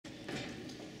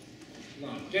Come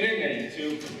on, get in there, you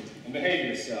two, and behave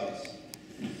yourselves.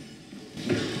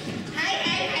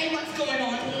 Hey, what's going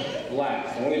on here?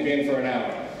 Relax, I'll only be in for an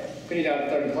hour. Cleaned out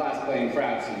third class playing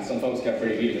craps, and some folks got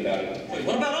pretty heated about it. Wait,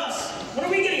 what about us? What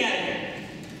are we getting out of here?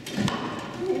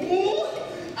 Ooh,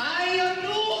 I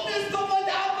know this is what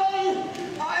happened.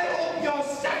 I hope you're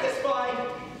satisfied.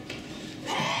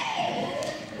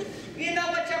 Hey! You know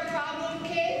what's your problem,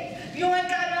 kid? You ain't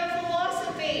got no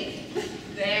philosophy.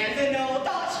 There's an old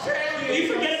Australian. Will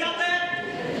you forget about that?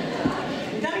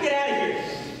 We gotta get out of here.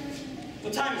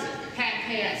 What time is it?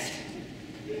 1:30.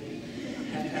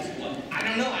 Half past what? I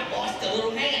don't know, I lost a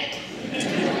little hand. The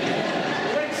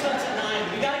wedding starts at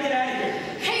 9. We gotta get out of here.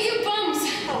 Hey, you bums!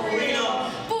 Oh, Reno.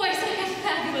 Boys, I got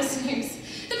fabulous news.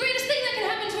 The greatest thing that can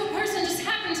happen to a person just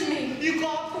happened to me. You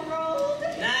got paroled?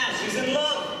 Nah, she's in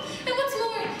love. And what's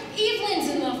more, Evelyn's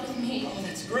in love with me. Oh,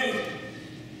 that's great.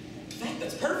 In fact,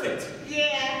 that's perfect.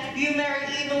 Yeah, you marry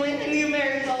Evelyn and you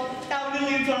marry Hope. That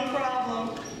relieves one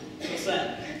problem. What's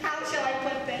that? How shall I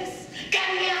put this?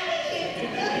 Get me out of here!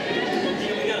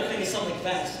 Yeah, we gotta think of something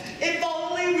fast. If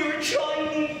only we were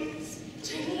Chinese.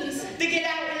 Chinese. To get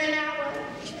out in an hour.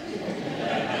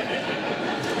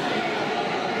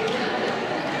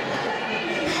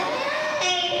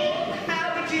 Hey,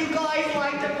 how would you guys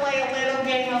like to play a little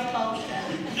game of poker?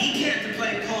 He can't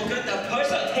play poker. The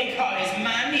person take out his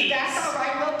money. That's all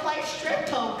right, we'll play strip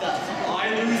poker. I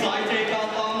lose, I take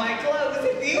off all my clothes.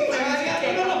 If you lose, you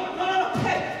take off. No.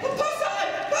 Hey,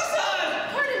 pass on.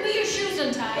 Pardon me, your shoes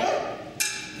untied.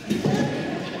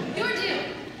 Your deal.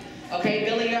 Okay,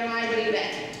 Billy, you're high. What do you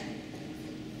bet?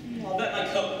 I'll bet my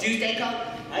coat. Do you stay coat?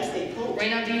 I stay cool.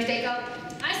 Reno, do you stay coat?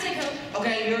 I stay coat.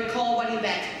 Okay, you're Cole. What do you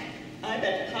bet? I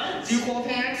bet pants. Do you call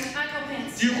pants? I call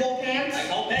pants. Do you call pants? I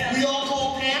call pants. We all call